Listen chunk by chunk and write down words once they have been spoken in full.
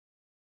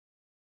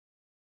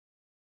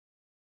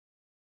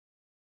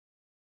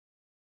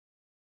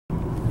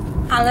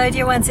Hello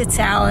dear ones, it's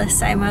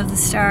Alice. I'm of the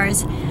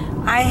stars.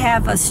 I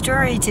have a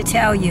story to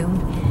tell you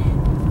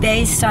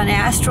based on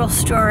astral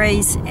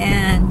stories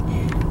and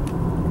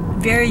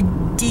very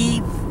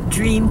deep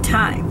dream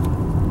time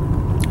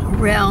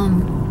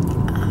realm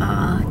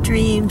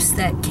dreams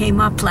that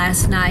came up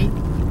last night.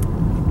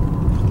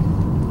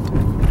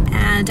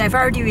 And I've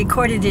already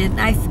recorded it. And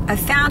I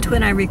found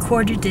when I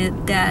recorded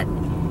it that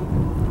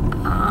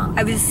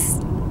I was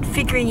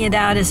figuring it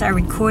out as I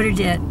recorded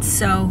it.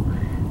 So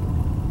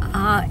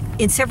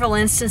in several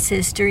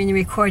instances during the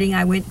recording,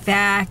 I went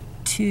back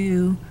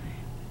to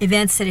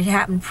events that had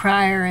happened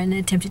prior and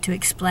attempted to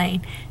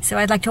explain. So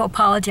I'd like to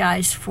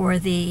apologize for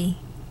the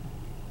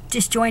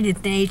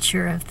disjointed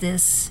nature of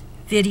this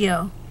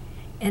video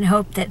and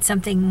hope that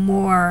something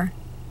more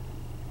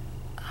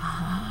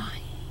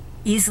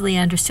easily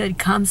understood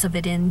comes of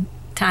it in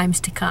times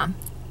to come.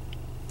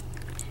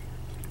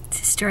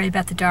 It's a story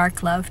about the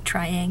dark love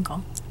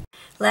triangle.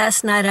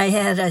 Last night I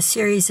had a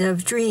series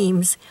of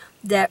dreams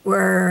that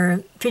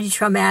were pretty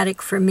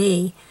traumatic for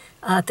me,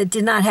 that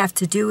did not have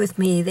to do with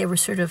me. They were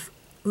sort of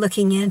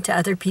looking into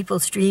other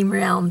people's dream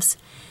realms.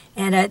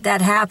 And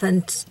that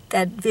happened,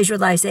 that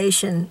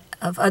visualization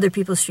of other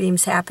people's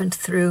dreams happened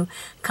through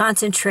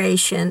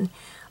concentration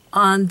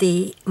on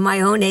my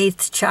own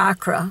 8th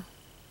chakra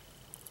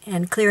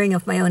and clearing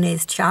of my own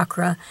 8th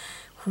chakra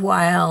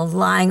while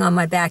lying on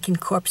my back in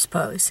corpse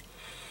pose.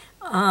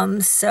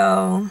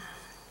 So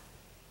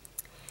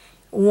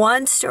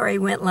one story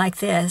went like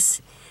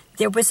this.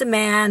 There was a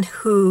man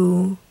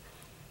who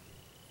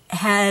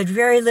had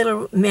very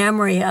little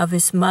memory of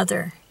his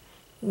mother.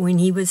 When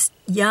he was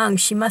young,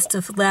 she must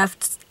have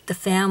left the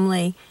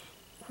family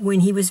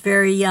when he was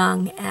very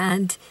young.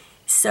 And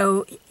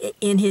so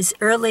in his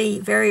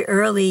very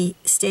early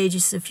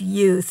stages of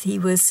youth, he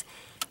was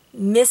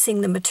missing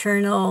the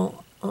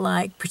maternal,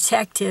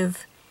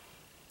 protective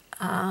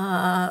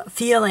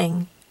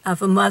feeling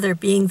of a mother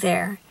being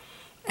there.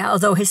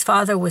 Although his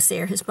father was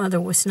there, his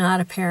mother was not,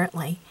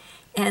 apparently.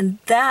 And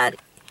that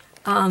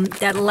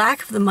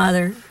lack of the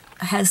mother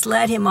has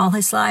led him all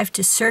his life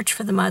to search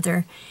for the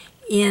mother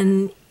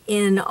in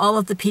all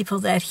of the people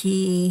that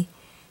he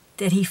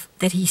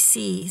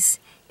sees,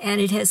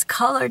 and it has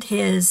colored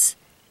his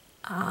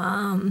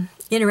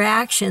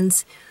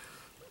interactions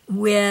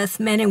with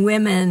men and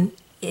women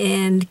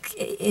in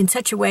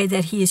such a way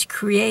that he has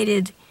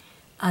created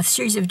a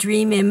series of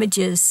dream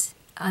images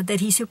that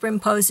he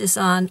superimposes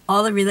on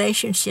all the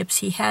relationships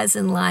he has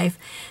in life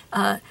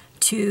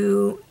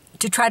to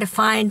try to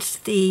find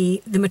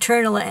the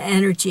maternal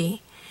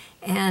energy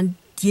and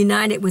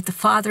unite it with the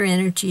father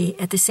energy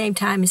at the same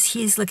time as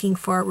he's looking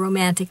for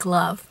romantic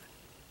love.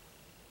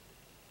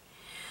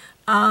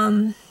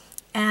 And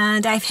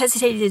I've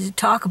hesitated to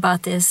talk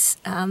about this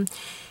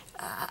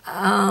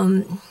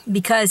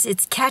because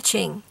it's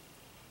catching,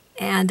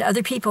 and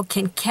other people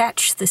can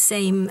catch the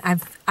same.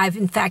 I've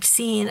in fact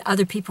seen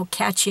other people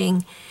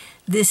catching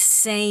this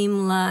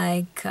same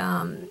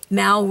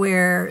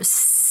malware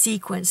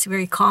sequence, a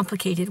very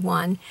complicated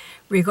one,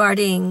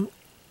 regarding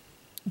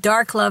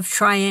dark love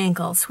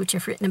triangles, which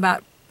I've written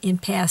about in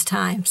past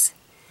times.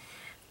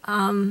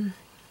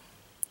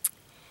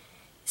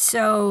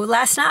 So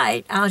last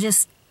night, I'll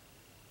just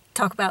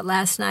talk about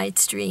last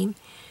night's dream.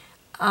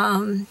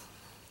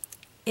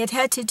 It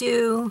had to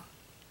do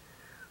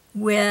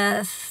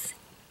with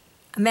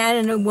a man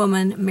and a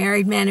woman, a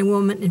married man and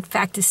woman, in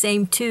fact the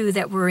same two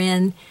that were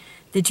in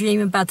the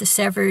dream about the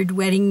severed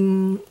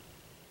wedding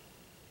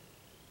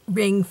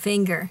ring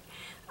finger.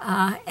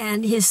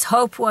 And his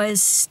hope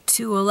was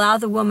to allow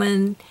the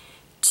woman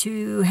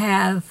to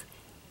have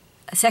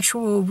a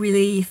sexual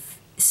relief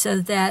so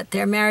that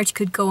their marriage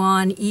could go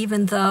on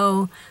even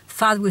though the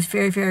father was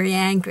very, very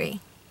angry.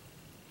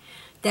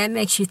 That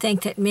makes you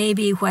think that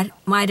maybe what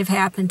might have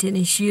happened in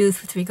his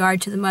youth with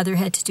regard to the mother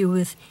had to do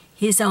with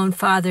his own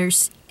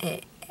father's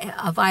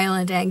a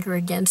violent anger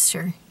against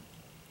her.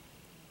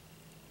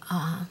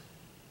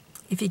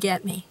 If you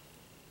get me.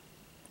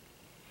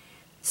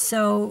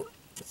 So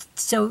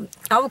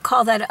I will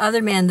call that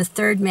other man the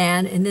third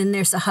man, and then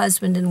there's the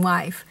husband and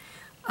wife.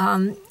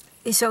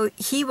 So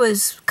he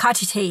was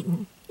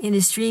cogitating in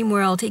his dream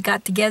world. He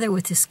got together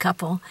with this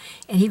couple,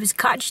 and he was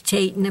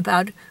cogitating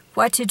about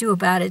what to do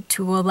about it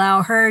to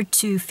allow her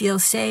to feel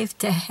safe,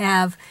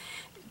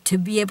 to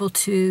be able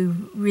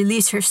to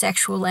release her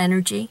sexual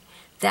energy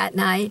that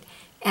night,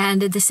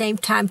 and at the same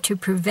time to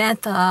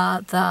prevent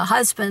the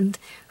husband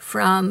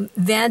from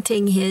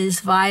venting his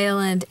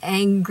violent,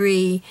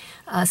 angry,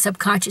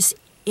 subconscious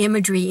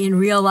imagery in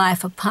real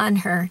life upon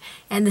her.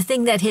 And the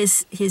thing that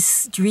his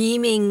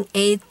dreaming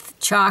 8th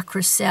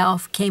chakra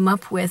self came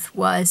up with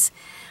was,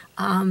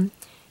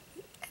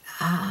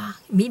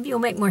 maybe you'll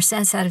make more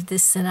sense out of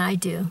this than I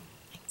do.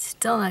 It's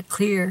still not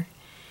clear.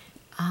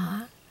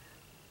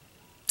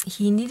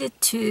 He needed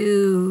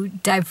to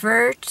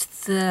divert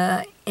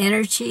the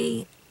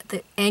energy,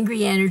 the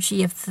angry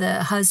energy of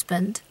the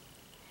husband,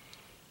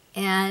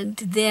 and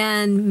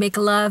then make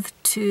love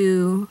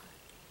to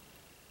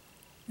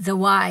the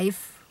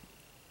wife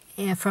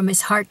and from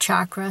his heart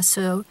chakra.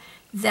 So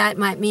that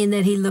might mean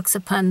that he looks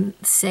upon,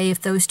 say,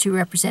 if those two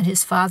represent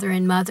his father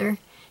and mother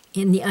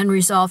in the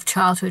unresolved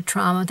childhood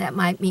trauma, that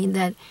might mean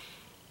that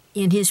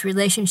in his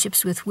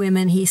relationships with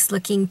women, he's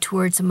looking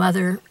towards a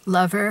mother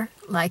lover,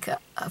 like a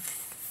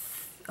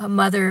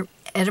mother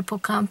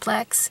Oedipal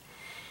complex.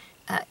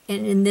 And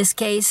in this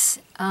case,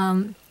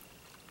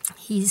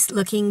 he's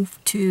looking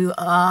to,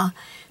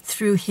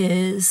 through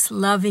his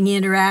loving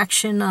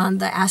interaction on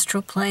the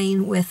astral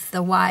plane with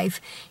the wife,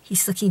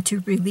 he's looking to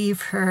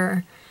relieve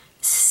her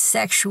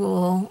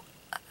sexual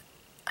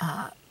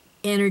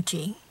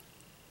energy,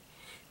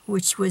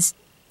 which was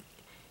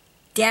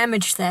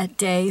damaged that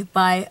day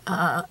by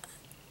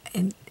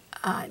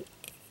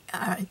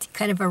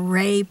kind of a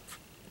rape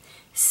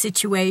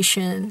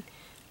situation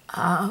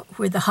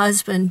where the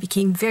husband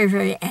became very,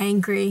 very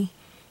angry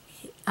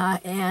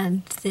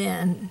and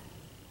then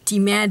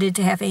demanded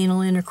to have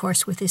anal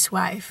intercourse with his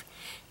wife.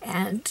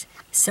 And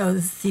so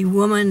the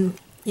woman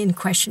in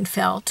question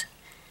felt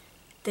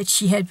that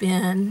she had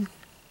been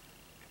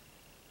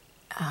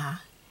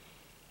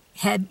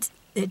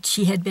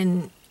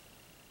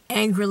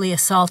angrily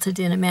assaulted,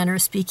 in a manner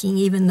of speaking,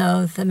 even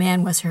though the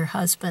man was her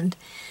husband.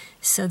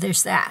 So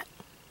there's that.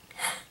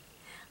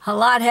 A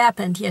lot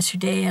happened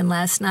yesterday and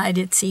last night,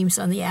 it seems,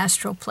 on the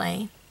astral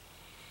plane.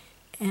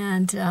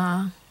 And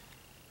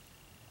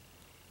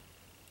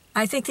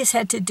I think this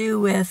had to do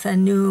with a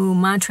new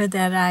mantra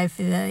that I've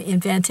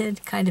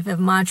invented, kind of a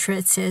mantra.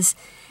 It says,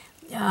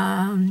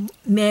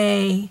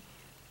 may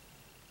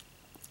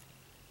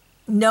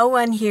no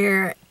one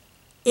hear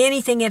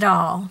anything at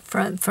all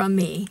from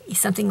me,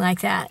 something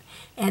like that.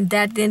 And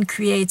that then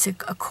creates a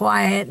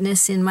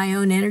quietness in my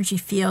own energy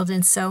field.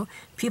 And so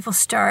people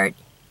start,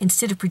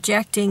 instead of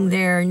projecting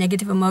their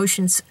negative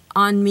emotions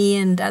on me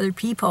and other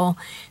people,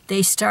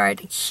 they start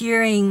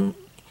hearing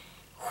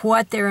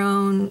what their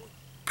own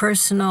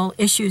personal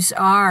issues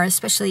are,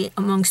 especially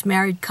amongst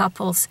married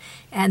couples,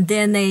 and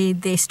then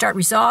they start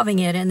resolving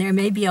it, and there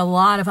may be a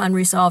lot of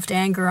unresolved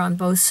anger on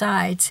both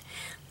sides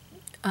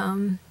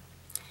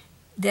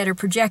that are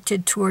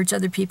projected towards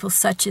other people,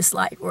 such as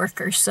light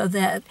workers, so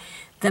that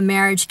the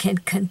marriage can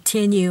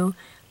continue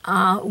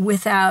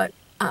without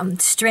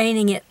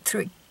straining it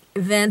through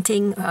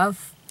venting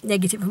of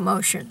negative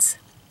emotions.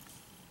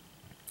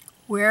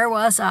 Where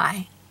was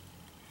I?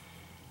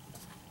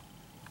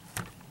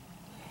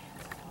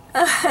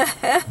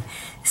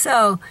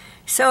 So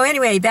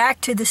anyway,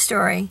 back to the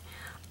story.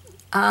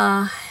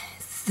 The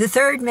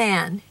third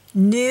man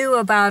knew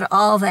about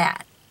all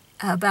that,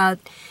 about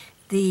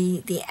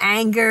the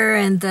anger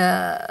and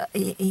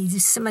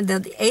some of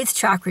the eighth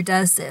chakra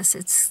does this.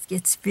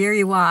 It's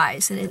very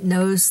wise, and it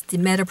knows the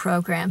meta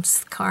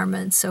programs, karma,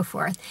 and so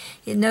forth.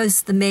 It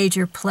knows the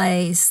major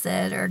plays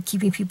that are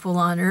keeping people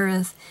on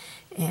Earth,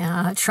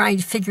 trying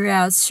to figure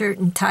out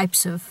certain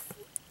types of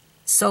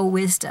soul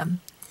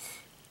wisdom.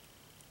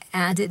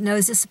 And it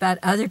knows this about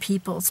other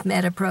people's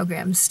meta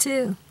programs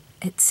too,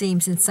 it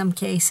seems, in some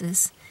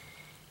cases.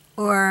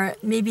 Or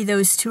maybe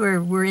those two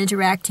were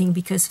interacting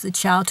because of the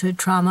childhood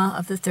trauma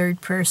of the third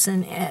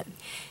person,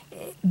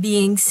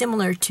 being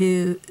similar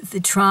to the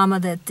trauma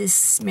that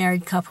this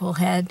married couple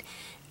had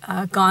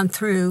gone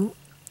through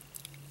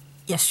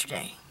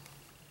yesterday.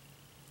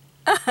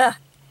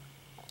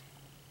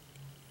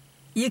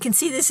 You can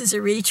see this is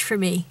a reach for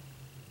me.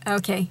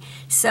 Okay,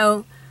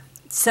 so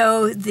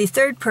the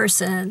third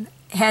person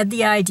had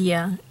the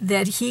idea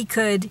that he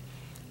could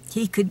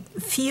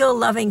feel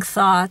loving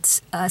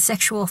thoughts,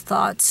 sexual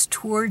thoughts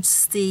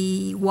towards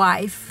the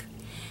wife,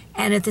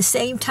 and at the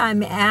same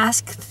time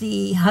ask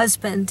the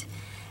husband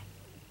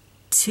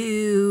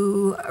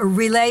to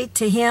relate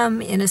to him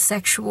in a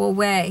sexual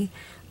way,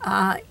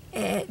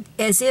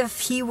 as if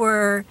he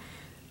were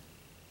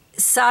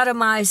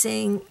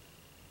sodomizing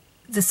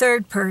the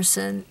third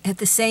person at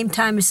the same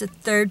time as the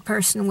third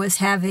person was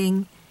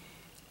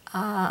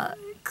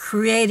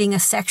creating a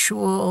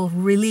sexual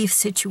relief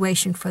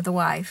situation for the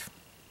wife.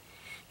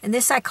 And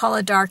this I call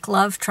a dark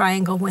love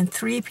triangle, when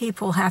three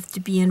people have to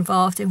be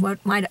involved in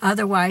what might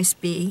otherwise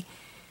be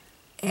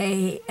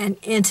an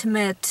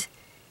intimate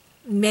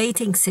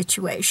mating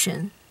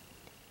situation.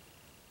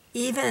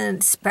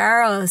 Even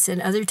sparrows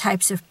and other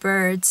types of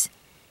birds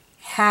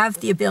have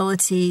the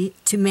ability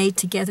to mate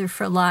together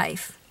for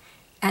life.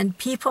 And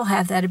people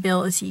have that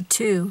ability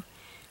too.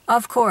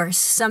 Of course,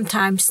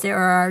 sometimes there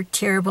are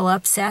terrible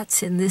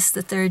upsets in this,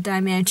 the third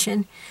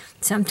dimension.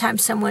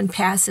 Sometimes someone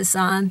passes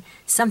on.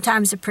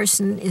 Sometimes a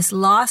person is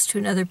lost to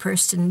another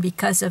person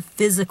because of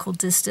physical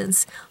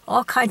distance.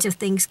 All kinds of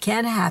things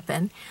can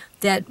happen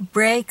that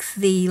break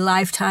the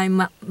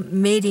lifetime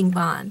mating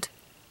bond.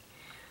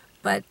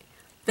 But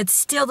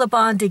still the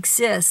bond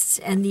exists,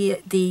 and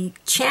the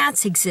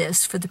chance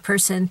exists for the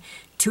person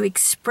to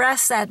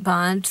express that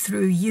bond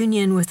through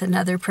union with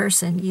another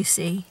person, you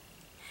see.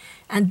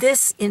 And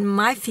this, in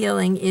my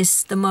feeling,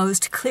 is the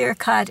most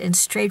clear-cut and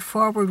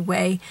straightforward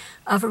way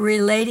of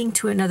relating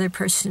to another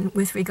person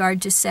with regard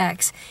to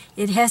sex.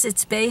 It has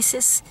its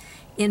basis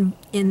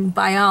in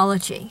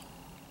biology.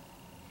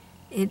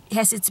 It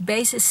has its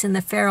basis in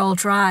the feral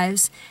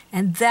drives,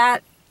 and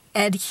that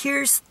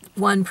adheres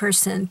one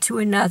person to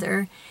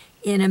another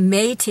in a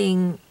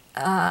mating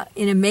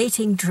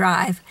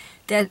drive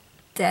that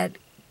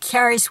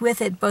carries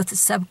with it both the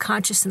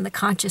subconscious and the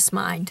conscious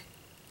mind,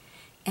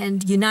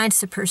 and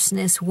unites a person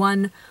as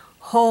one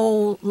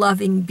whole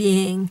loving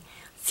being,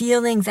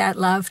 feeling that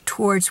love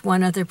towards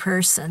one other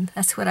person.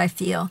 That's what I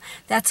feel.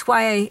 That's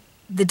why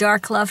the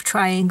dark love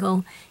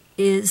triangle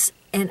is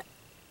an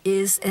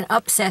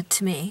upset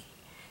to me.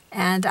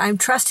 And I'm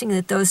trusting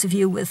that those of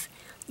you with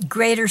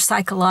greater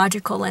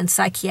psychological and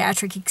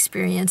psychiatric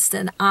experience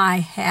than I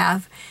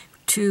have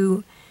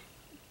to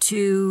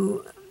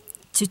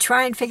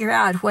try and figure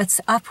out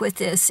what's up with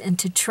this, and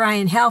to try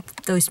and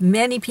help those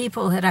many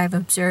people that I've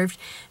observed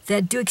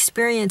that do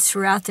experience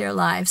throughout their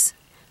lives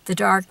the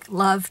dark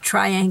love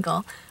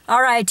triangle.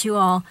 All right, you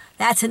all,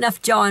 that's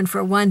enough jawing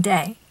for one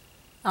day.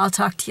 I'll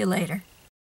talk to you later.